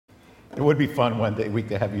It would be fun one day week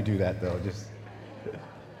to have you do that, though. Just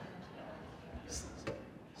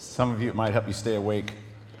some of you, it might help you stay awake.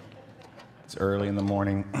 It's early in the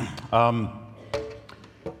morning. I'm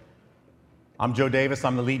Joe Davis.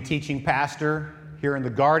 I'm the lead teaching pastor here in the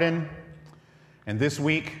Garden. And this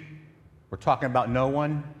week, we're talking about no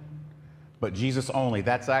one but Jesus only.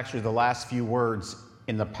 That's actually the last few words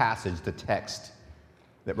in the passage, the text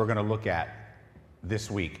that we're going to look at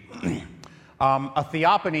this week. A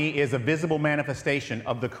theophany is a visible manifestation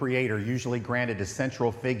of the Creator, usually granted to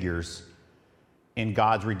central figures in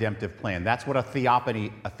God's redemptive plan. That's what a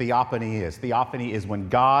theophany is. Theophany is when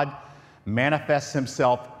God manifests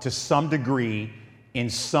himself to some degree,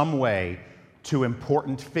 in some way, to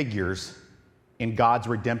important figures in God's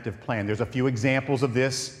redemptive plan. There's a few examples of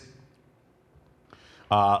this.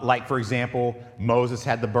 Like, for example, Moses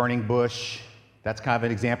had the burning bush. That's kind of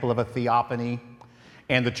an example of a theophany.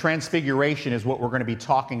 And the transfiguration is what we're going to be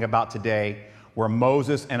talking about today, where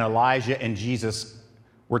Moses and Elijah and Jesus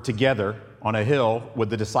were together on a hill with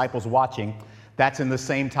the disciples watching. That's in the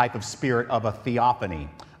same type of spirit of a theophany,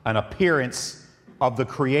 an appearance of the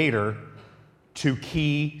Creator to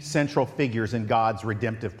key central figures in God's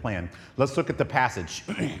redemptive plan. Let's look at the passage.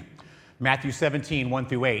 Matthew 17, 1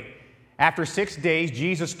 through 8. After 6 days,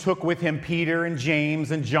 Jesus took with him Peter and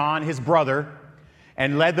James and John, his brother,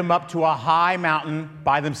 and led them up to a high mountain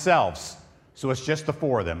by themselves. So it's just the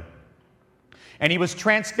four of them. And he was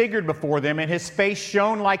transfigured before them, and his face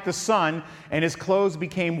shone like the sun, and his clothes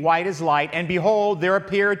became white as light. And behold, there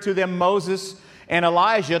appeared to them Moses and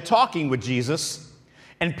Elijah talking with Jesus.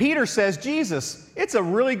 And Peter says, Jesus, it's a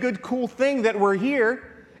really good, cool thing that we're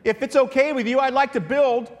here. If it's okay with you, I'd like to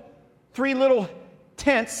build 3 little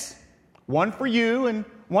tents, one for you and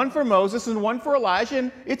one for Moses and one for Elijah.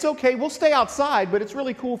 And it's okay, we'll stay outside, but it's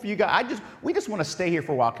really cool for you guys. We just want to stay here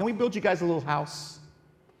for a while. Can we build you guys a little house?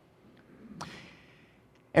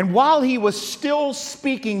 And while he was still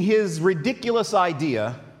speaking his ridiculous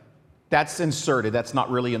idea, that's inserted. That's not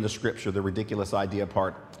really in the scripture, the ridiculous idea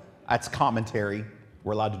part. That's commentary.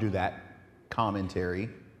 We're allowed to do that. Commentary.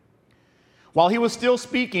 While he was still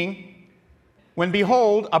speaking, when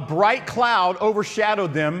behold, a bright cloud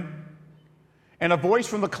overshadowed them, and a voice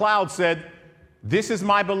from the cloud said, "This is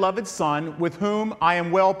my beloved Son, with whom I am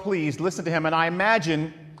well pleased. Listen to him." And I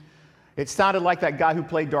imagine it sounded like that guy who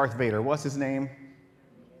played Darth Vader. What's his name?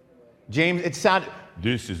 James. It sounded,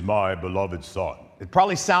 "This is my beloved Son." It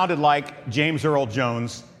probably sounded like James Earl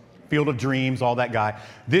Jones, Field of Dreams, all that guy.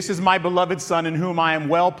 "This is my beloved Son, in whom I am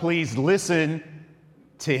well pleased. Listen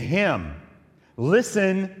to him."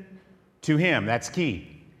 Listen to him. That's key.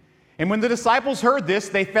 And when the disciples heard this,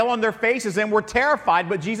 they fell on their faces and were terrified.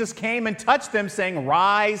 But Jesus came and touched them, saying,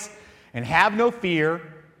 "Rise and have no fear."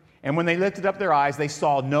 And when they lifted up their eyes, they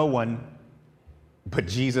saw no one but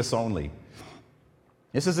Jesus only.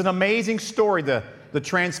 This is an amazing story, the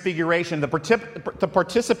transfiguration. The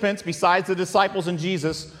participants, besides the disciples and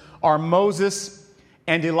Jesus, are Moses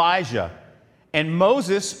and Elijah. And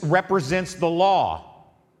Moses represents the law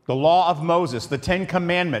of Moses, the 10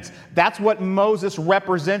 Commandments. That's what Moses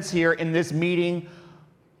represents here in this meeting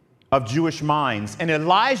of Jewish minds. And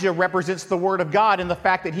Elijah represents the Word of God in the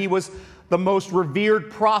fact that he was the most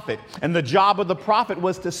revered prophet. And the job of the prophet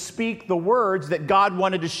was to speak the words that God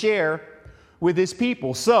wanted to share with his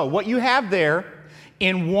people. So what you have there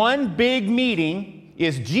in one big meeting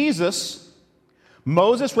is Jesus,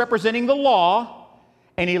 Moses representing the law,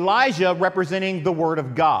 and Elijah representing the Word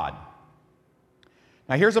of God.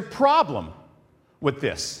 Now here's a problem with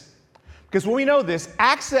this. Because when we know this,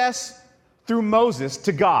 access through Moses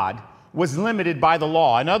to God was limited by the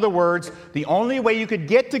law. In other words, the only way you could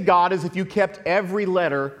get to God is if you kept every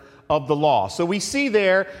letter of the law. So we see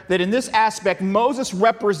there that in this aspect, Moses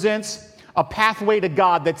represents a pathway to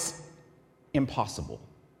God that's impossible.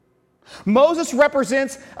 Moses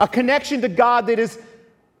represents a connection to God that is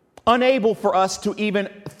unable for us to even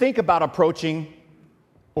think about approaching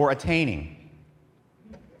or attaining.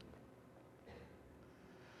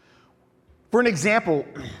 For an example,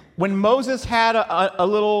 when Moses had a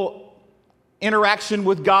little interaction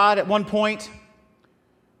with God at one point,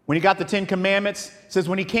 when he got the 10 Commandments, it says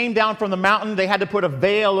when he came down from the mountain, they had to put a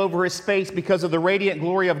veil over his face because of the radiant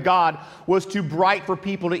glory of God was too bright for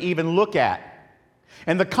people to even look at.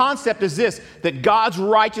 And the concept is this, that God's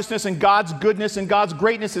righteousness and God's goodness and God's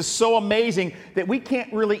greatness is so amazing that we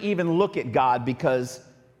can't really even look at God because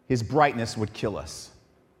his brightness would kill us.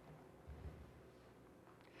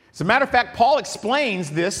 As a matter of fact, Paul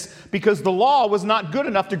explains this because the law was not good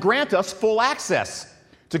enough to grant us full access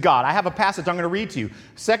to God. I have a passage I'm going to read to you.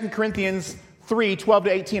 2 Corinthians 3, 12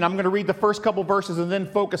 to 18. I'm going to read the first couple verses and then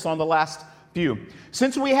focus on the last few.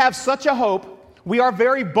 Since we have such a hope, we are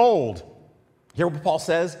very bold. Hear what Paul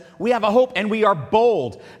says? We have a hope and we are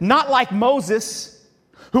bold. Not like Moses,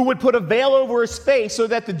 who would put a veil over his face so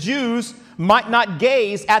that the Jews might not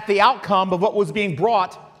gaze at the outcome of what was being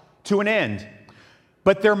brought to an end.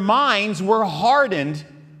 But their minds were hardened,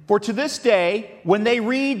 for to this day, when they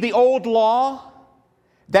read the old law,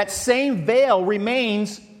 that same veil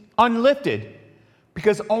remains unlifted,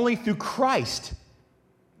 because only through Christ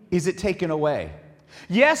is it taken away.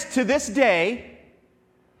 Yes, to this day,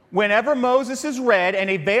 whenever Moses is read and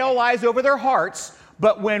a veil lies over their hearts,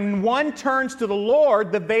 but when one turns to the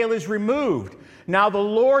Lord, the veil is removed. Now the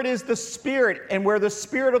Lord is the Spirit, and where the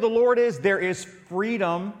Spirit of the Lord is, there is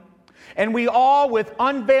freedom. And we all, with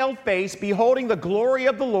unveiled face, beholding the glory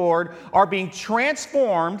of the Lord, are being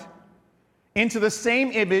transformed into the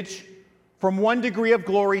same image from one degree of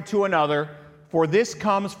glory to another, for this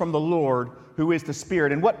comes from the Lord, who is the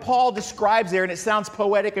Spirit. And what Paul describes there, and it sounds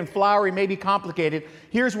poetic and flowery, maybe complicated,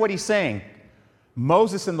 here's what he's saying.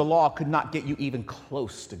 Moses and the law could not get you even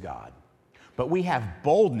close to God. But we have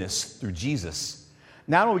boldness through Jesus.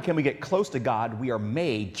 Not only can we get close to God, we are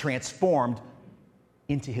made, transformed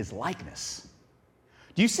into his likeness.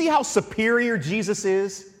 Do you see how superior Jesus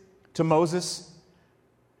is to Moses?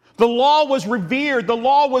 The law was revered. The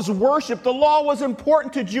law was worshiped. The law was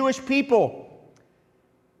important to Jewish people.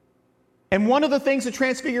 And one of the things the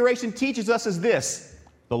Transfiguration teaches us is this: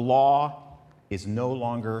 the law is no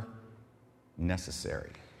longer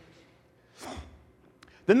necessary.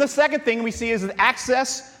 Then the second thing we see is that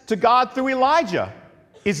access to God through Elijah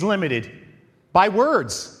is limited by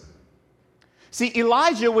words. See,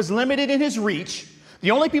 Elijah was limited in his reach.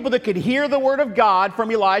 The only people that could hear the word of God from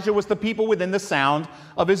Elijah was the people within the sound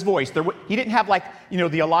of his voice. He didn't have the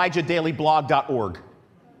ElijahDailyBlog.org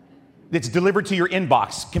that's delivered to your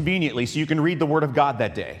inbox conveniently so you can read the word of God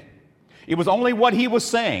that day. It was only what he was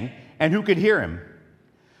saying and who could hear him.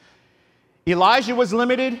 Elijah was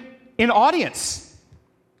limited in audience.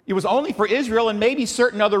 It was only for Israel and maybe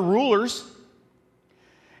certain other rulers.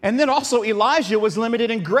 And then also Elijah was limited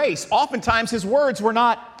in grace. Oftentimes his words were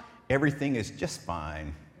not, everything is just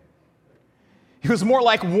fine. It was more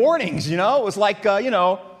like warnings, It was like,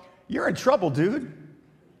 you're in trouble, dude.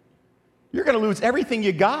 You're going to lose everything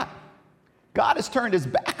you got. God has turned his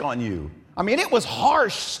back on you. I mean, it was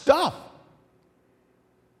harsh stuff.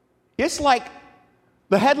 It's like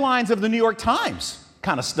the headlines of the New York Times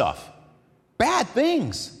kind of stuff. Bad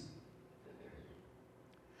things.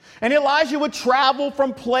 And Elijah would travel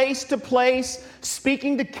from place to place,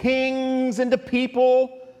 speaking to kings and to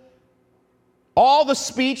people. All the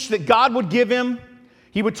speech that God would give him,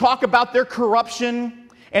 he would talk about their corruption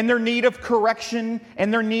and their need of correction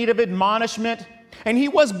and their need of admonishment. And he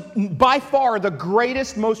was by far the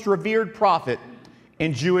greatest, most revered prophet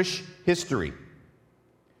in Jewish history.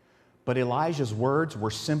 But Elijah's words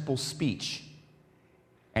were simple speech,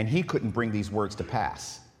 and he couldn't bring these words to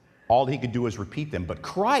pass. All he could do is repeat them. But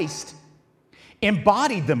Christ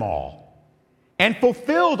embodied them all and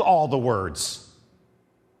fulfilled all the words.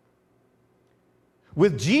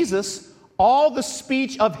 With Jesus, all the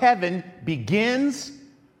speech of heaven begins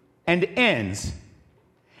and ends.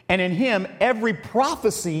 And in him, every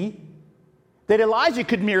prophecy that Elijah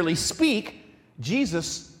could merely speak,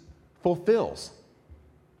 Jesus fulfills.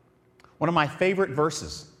 One of my favorite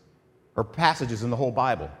verses or passages in the whole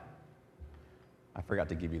Bible. I forgot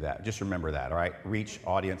to give you that. Just remember that, all right? Reach,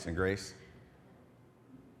 audience, and grace.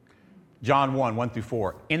 John 1, 1 through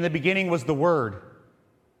 4. In the beginning was the Word.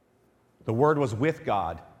 The Word was with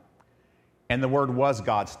God, and the Word was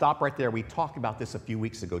God. Stop right there. We talked about this a few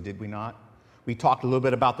weeks ago, did we not? We talked a little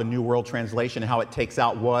bit about the New World Translation and how it takes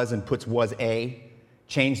out was and puts was a.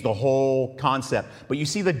 Changed the whole concept. But you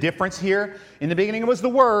see the difference here? In the beginning was the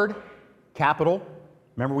Word, capital.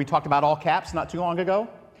 Remember we talked about all caps not too long ago?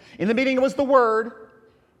 In the beginning was the Word.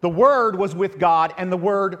 The Word was with God, and the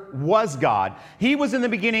Word was God. He was in the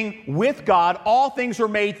beginning with God. All things were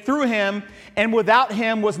made through him, and without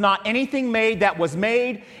him was not anything made that was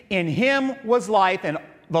made. In him was life, and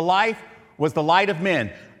the life was the light of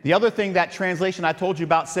men. The other thing that translation I told you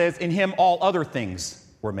about says, in him all other things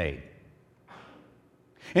were made.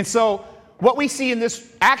 And so what we see in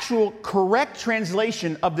this actual correct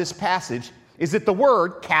translation of this passage is that the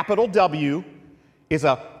word, capital W, is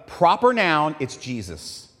a proper noun. It's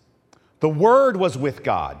Jesus. The Word was with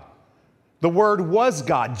God. The Word was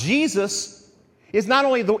God. Jesus is not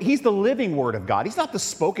only he's the living Word of God. He's not the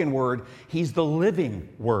spoken word. He's the living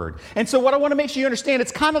Word. And so what I want to make sure you understand,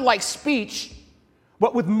 it's kind of like speech,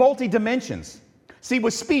 but with multi-dimensions. See,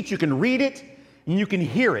 with speech, you can read it and you can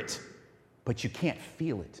hear it, but you can't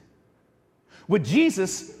feel it. With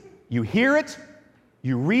Jesus, You hear it,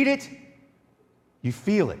 you read it, you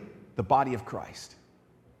feel it, the body of Christ.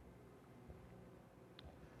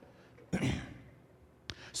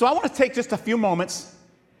 So I want to take just a few moments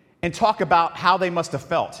and talk about how they must have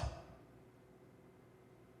felt.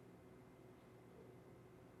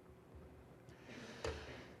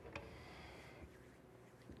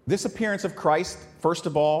 This appearance of Christ, first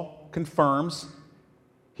of all, confirms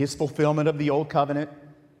his fulfillment of the old covenant.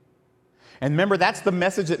 And remember, that's the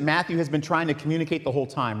message that Matthew has been trying to communicate the whole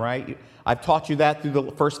time, right? I've taught you that through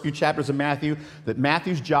the first few chapters of Matthew, that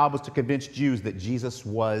Matthew's job was to convince Jews that Jesus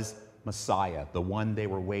was Messiah, the one they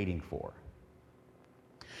were waiting for.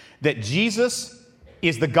 That Jesus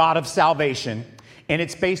is the God of salvation, and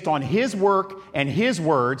it's based on his work and his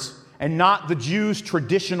words, and not the Jews'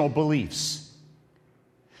 traditional beliefs.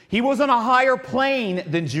 He was on a higher plane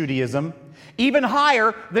than Judaism, even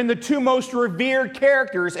higher than the two most revered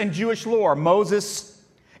characters in Jewish lore, Moses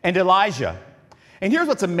and Elijah. And here's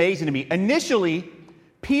what's amazing to me. Initially,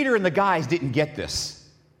 Peter and the guys didn't get this.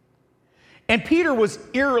 And Peter was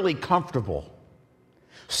eerily comfortable.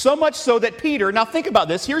 So much so that Peter, now think about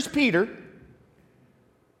this, here's Peter,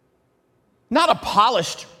 not a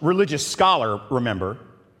polished religious scholar, remember,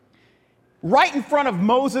 right in front of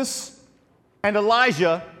Moses and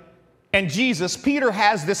Elijah and Jesus, Peter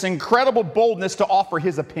has this incredible boldness to offer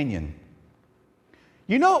his opinion.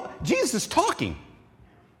 You know, Jesus is talking.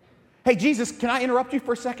 Hey, Jesus, can I interrupt you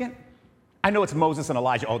for a second? I know it's Moses and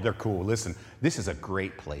Elijah. Oh, they're cool. Listen, this is a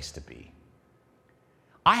great place to be.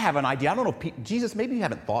 I have an idea. I don't know, Jesus, maybe you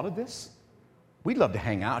haven't thought of this. We'd love to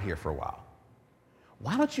hang out here for a while.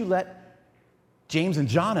 Why don't you let James and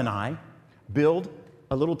John and I build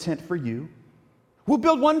a little tent for you? We'll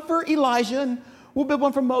build one for Elijah, and we'll build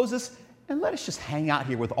one for Moses, and let us just hang out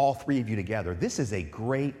here with all three of you together. This is a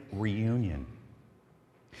great reunion.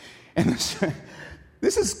 And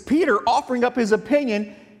this is Peter offering up his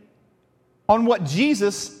opinion on what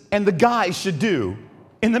Jesus and the guys should do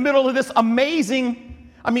in the middle of this amazing,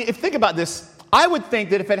 think about this. I would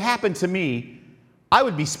think that if it happened to me, I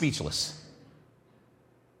would be speechless.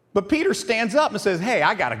 But Peter stands up and says, hey,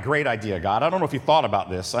 I got a great idea, God. I don't know if you thought about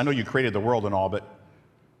this. I know you created the world and all, but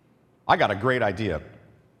I got a great idea.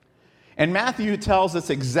 And Matthew tells us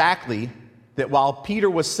exactly that while Peter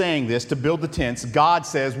was saying this to build the tents, God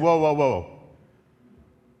says, whoa, whoa, whoa.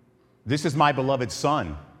 This is my beloved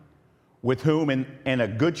Son, with whom, in a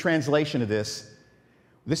good translation of this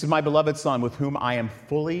is my beloved Son, with whom I am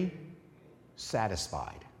fully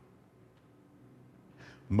satisfied.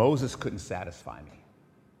 Moses couldn't satisfy me.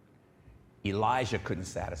 Elijah couldn't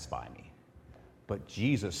satisfy me. But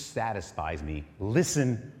Jesus satisfies me.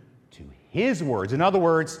 Listen to his words. In other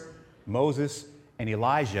words, Moses and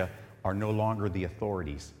Elijah are no longer the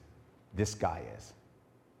authorities. This guy is.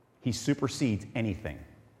 He supersedes anything.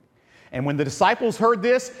 And when the disciples heard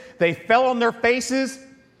this, they fell on their faces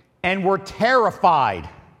and were terrified.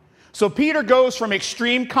 So Peter goes from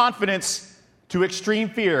extreme confidence to extreme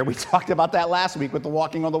fear. We talked about that last week with the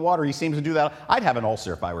walking on the water. He seems to do that. I'd have an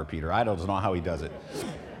ulcer if I were Peter. I don't know how he does it.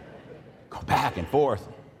 Go back and forth.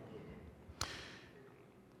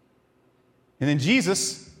 And then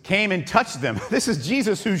Jesus came and touched them. This is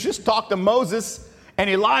Jesus who's just talked to Moses and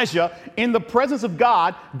Elijah in the presence of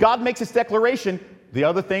God. God makes this declaration. The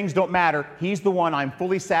other things don't matter. He's the one. I'm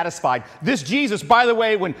fully satisfied. This Jesus, by the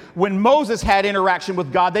way, when Moses had interaction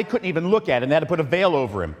with God, they couldn't even look at him. They had to put a veil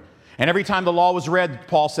over him. And every time the law was read,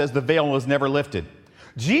 Paul says the veil was never lifted.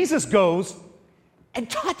 Jesus goes and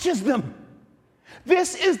touches them.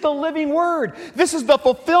 This is the living word. This is the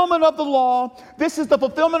fulfillment of the law. This is the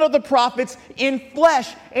fulfillment of the prophets in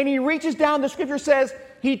flesh. And he reaches down, the scripture says,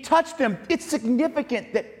 he touched them. It's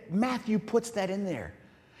significant that Matthew puts that in there.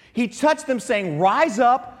 He touched them saying, rise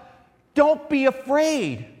up, don't be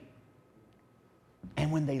afraid.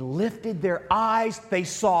 And when they lifted their eyes, they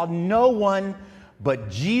saw no one but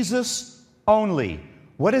Jesus only.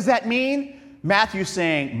 What does that mean? Matthew's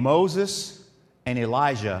saying Moses and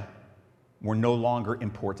Elijah were no longer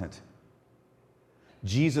important.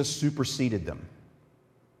 Jesus superseded them.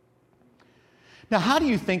 Now, how do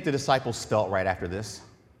you think the disciples felt right after this?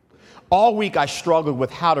 All week I struggled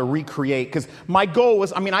with how to recreate, because my goal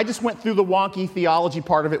was, I just went through the wonky theology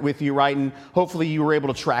part of it with you, right? And hopefully you were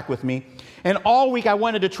able to track with me. And all week I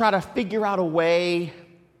wanted to try to figure out a way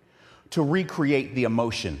to recreate the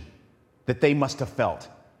emotion that they must have felt.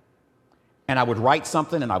 And I would write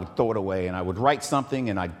something and I would throw it away. And I would write something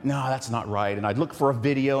and no, that's not right. And I'd look for a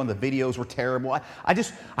video and the videos were terrible.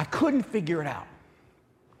 I couldn't figure it out.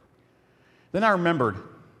 Then I remembered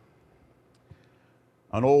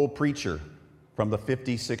an old preacher from the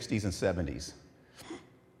 50s, 60s, and 70s.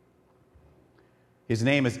 His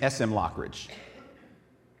name is S.M. Lockridge.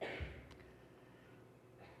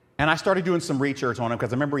 And I started doing some research on him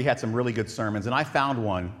because I remember he had some really good sermons, and I found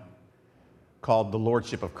one called The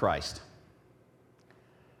Lordship of Christ.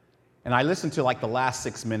 And I listened to like the last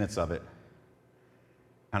 6 minutes of it,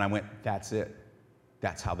 and I went, that's it.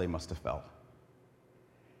 That's how they must have felt.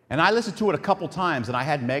 And I listened to it a couple times, and I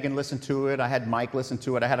had Megan listen to it, I had Mike listen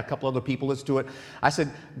to it, I had a couple other people listen to it. I said,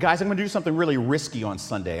 guys, I'm going to do something really risky on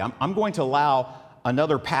Sunday. I'm going to allow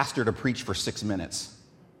another pastor to preach for 6 minutes.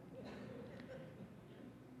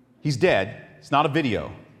 He's dead. It's not a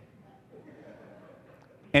video.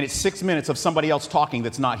 And it's 6 minutes of somebody else talking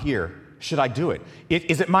that's not here. Should I do it?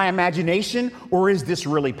 Is it my imagination, or is this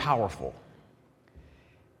really powerful?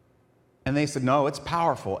 And they said, no, it's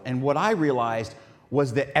powerful. And what I realized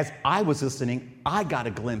was that as I was listening, I got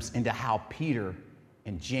a glimpse into how Peter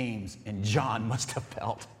and James and John must have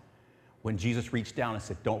felt when Jesus reached down and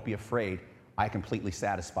said, don't be afraid. I completely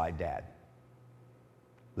satisfied Dad.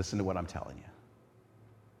 Listen to what I'm telling you.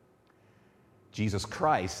 Jesus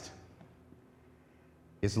Christ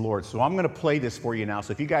is Lord. So I'm going to play this for you now.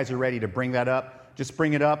 So if you guys are ready to bring that up, just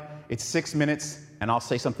bring it up. It's 6 minutes, and I'll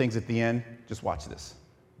say some things at the end. Just watch this.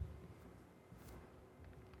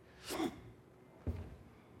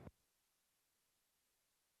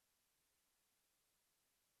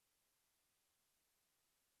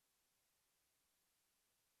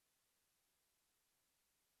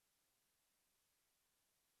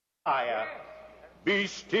 Be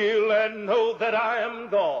still and know that I am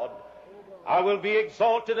God. I will be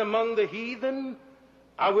exalted among the heathen.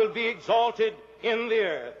 I will be exalted in the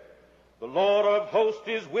earth. The Lord of hosts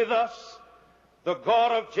is with us. The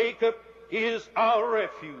God of Jacob is our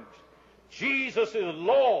refuge. Jesus is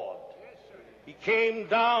Lord. He came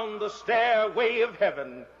down the stairway of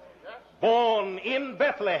heaven, born in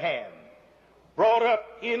Bethlehem, brought up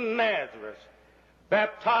in Nazareth,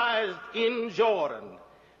 baptized in Jordan,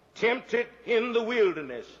 tempted in the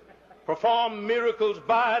wilderness, performed miracles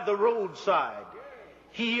by the roadside,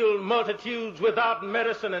 healed multitudes without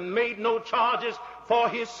medicine, and made no charges for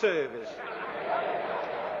his service.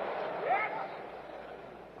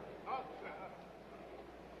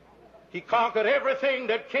 He conquered everything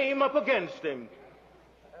that came up against him.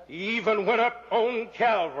 He even went up on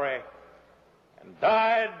Calvary and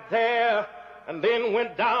died there, and then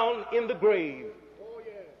went down in the grave.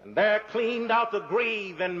 And there cleaned out the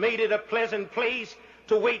grave and made it a pleasant place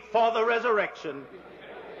to wait for the resurrection.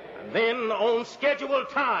 And then on scheduled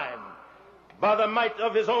time, by the might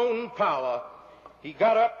of his own power, he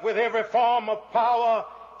got up with every form of power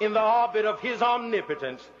in the orbit of his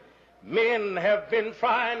omnipotence. Men have been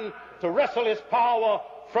trying to wrestle his power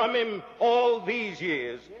from him all these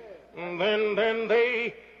years. And then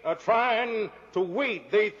they are trying to wait.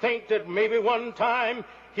 They think that maybe one time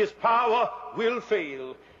his power will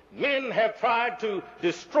fail. Men have tried to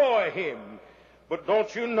destroy him, but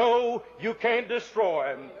don't you know you can't destroy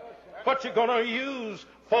him? What you gonna use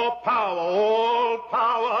for power? All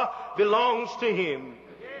power belongs to him.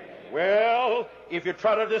 Well, if you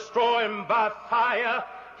try to destroy him by fire,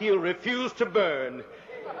 he'll refuse to burn.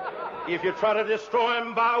 If you try to destroy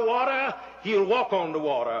him by water, he'll walk on the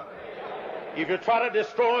water. If you try to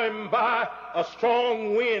destroy him by a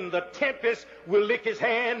strong wind, the tempest will lick his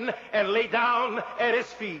hand and lay down at his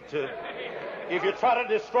feet. If you try to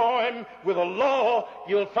destroy him with a law,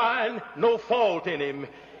 you'll find no fault in him.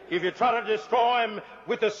 If you try to destroy him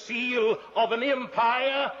with the seal of an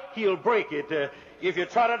empire, he'll break it. If you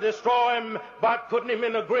try to destroy him by putting him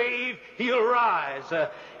in a grave, he'll rise.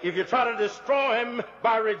 If you try to destroy him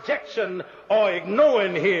by rejection or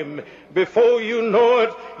ignoring him, before you know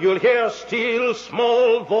it, you'll hear a still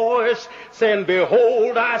small voice saying,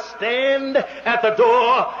 behold, I stand at the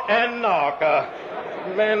door and knock.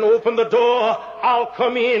 Man, open the door, I'll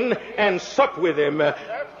come in and sup with him.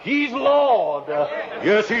 He's Lord.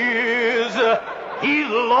 Yes, he is. He's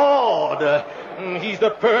Lord. He's the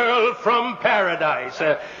pearl from paradise.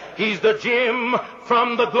 He's the gem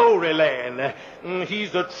from the glory land.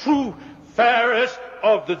 He's the true fairest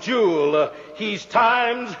of the jewel. He's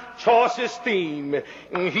time's choicest theme.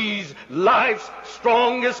 He's life's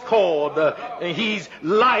strongest chord. He's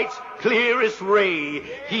light's clearest ray.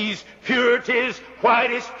 He's purity's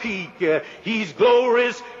whitest peak. He's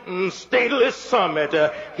glory's stateless summit.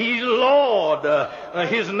 He's Lord.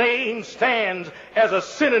 His name stands as a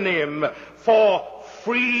synonym for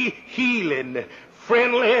free healing,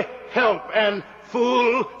 friendly help, and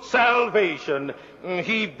full salvation.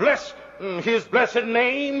 His blessed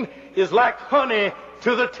name is like honey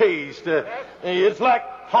to the taste. It's like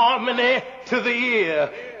harmony to the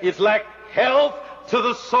ear. It's like health to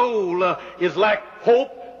the soul. It's like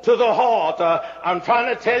hope to the heart. I'm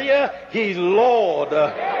trying to tell you, he's Lord.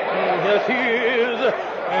 Yes, he is.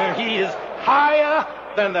 He is higher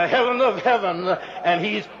than the heaven of heaven, and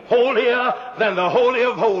he's holier than the holy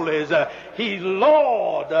of holies. He's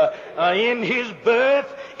Lord. In his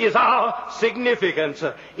birth is our significance.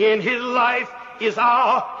 In his life is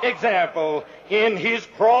our example. In his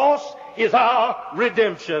cross is our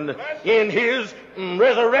redemption. In his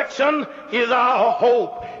resurrection is our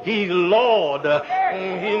hope. He's Lord.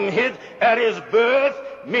 At his birth,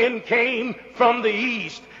 men came from the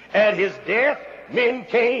east. At his death, men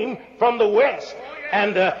came from the west.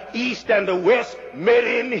 And the east and the west met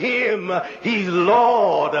in him. He's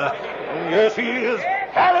Lord. Yes, he is.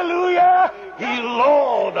 Hallelujah. He's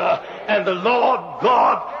Lord. And the Lord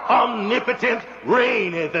God omnipotent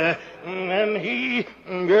reigneth. And he,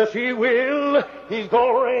 yes, he will. He's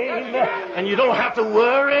going to reign. And you don't have to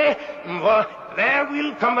worry. For there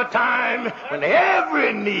will come a time when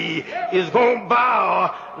every knee is going to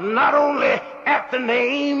bow, not only at the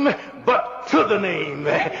name, but to the name.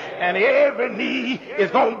 And every knee is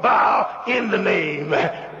going to bow in the name.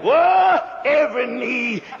 Well, every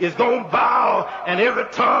knee is going to bow, and every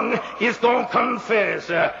tongue is going to confess.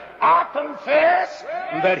 I confess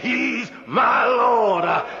that he's my Lord.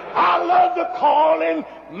 I love to call him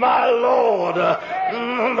my Lord.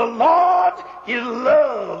 The Lord is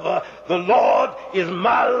love. The Lord is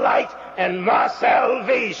my light and my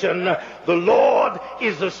salvation. The Lord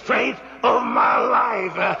is the strength of my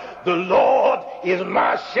life. The Lord is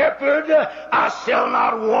my shepherd. I shall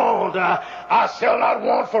not want. I shall not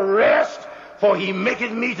want for rest, for he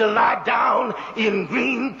maketh me to lie down in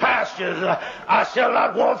green pastures. I shall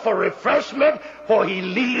not want for refreshment, for he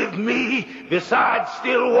leadeth me beside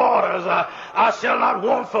still waters. I shall not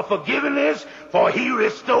want for forgiveness, for he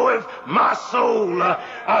restoreth my soul.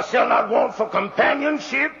 I shall not want for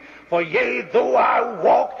companionship, for yea, though I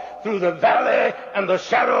walk through the valley and the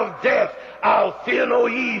shadow of death, I'll fear no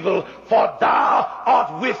evil, for thou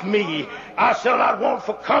art with me. I shall not want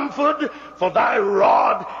for comfort, for thy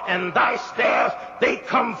rod and thy staff, they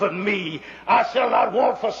comfort me. I shall not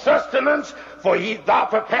want for sustenance, for thou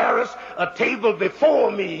preparest a table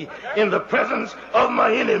before me in the presence of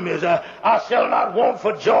my enemies. I shall not want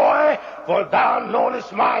for joy, for thou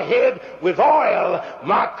anointest my head with oil,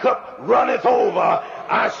 my cup runneth over.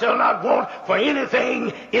 I shall not want for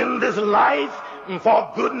anything in this life,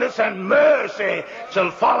 for goodness and mercy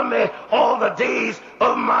shall follow me all the days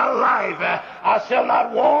of my life. I shall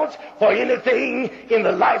not want for anything in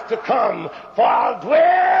the life to come, for I'll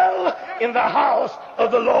dwell in the house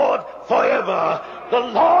of the Lord forever. The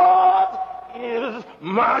Lord is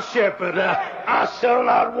my shepherd. I shall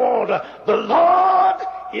not want. The Lord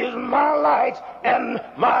is my light and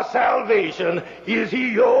my salvation. Is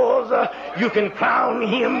he yours? You can crown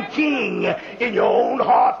him king in your own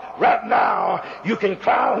heart right now. You can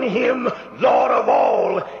crown him Lord of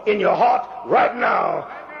all in your heart right now.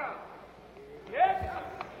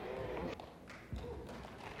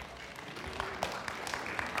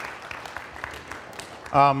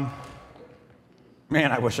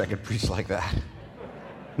 Man, I wish I could preach like that.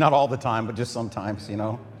 Not all the time, but just sometimes, you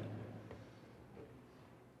know.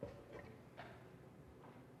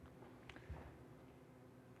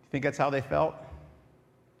 Think that's how they felt?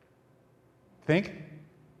 Think?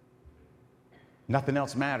 Nothing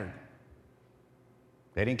else mattered.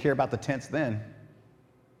 They didn't care about the tents then.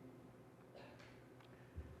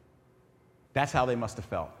 That's how they must have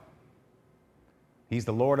felt. He's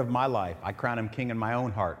the Lord of my life. I crown him king in my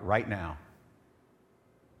own heart right now.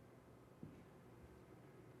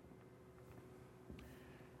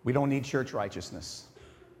 We don't need church righteousness.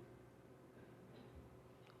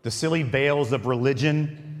 The silly veils of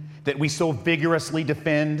religion that we so vigorously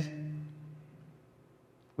defend.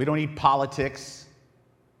 We don't need politics.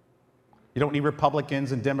 You don't need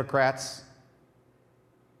Republicans and Democrats,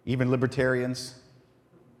 even libertarians.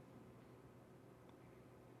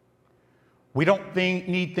 We don't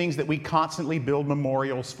need things that we constantly build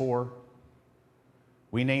memorials for.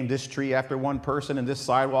 We name this tree after one person and this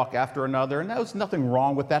sidewalk after another, and there's nothing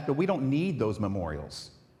wrong with that, but we don't need those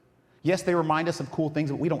memorials. Yes, they remind us of cool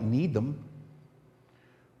things, but we don't need them.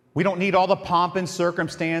 We don't need all the pomp and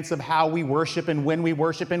circumstance of how we worship and when we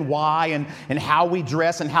worship and why and how we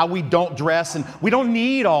dress and how we don't dress, and we don't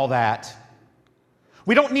need all that.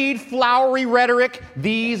 We don't need flowery rhetoric,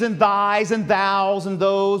 these and thys and thous and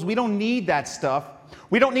those. We don't need that stuff.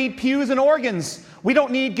 We don't need pews and organs. We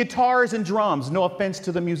don't need guitars and drums. No offense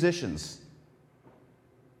to the musicians.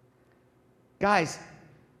 Guys,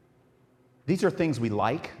 these are things we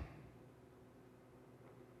like,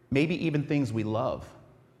 maybe even things we love,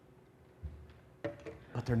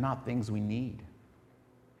 but they're not things we need.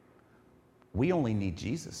 We only need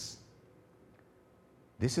Jesus.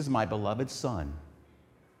 This is my beloved Son,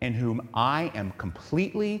 in whom I am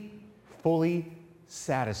completely, fully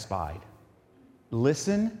satisfied.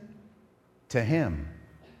 Listen to him.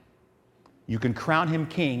 You can crown him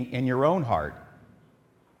king in your own heart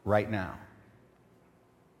right now.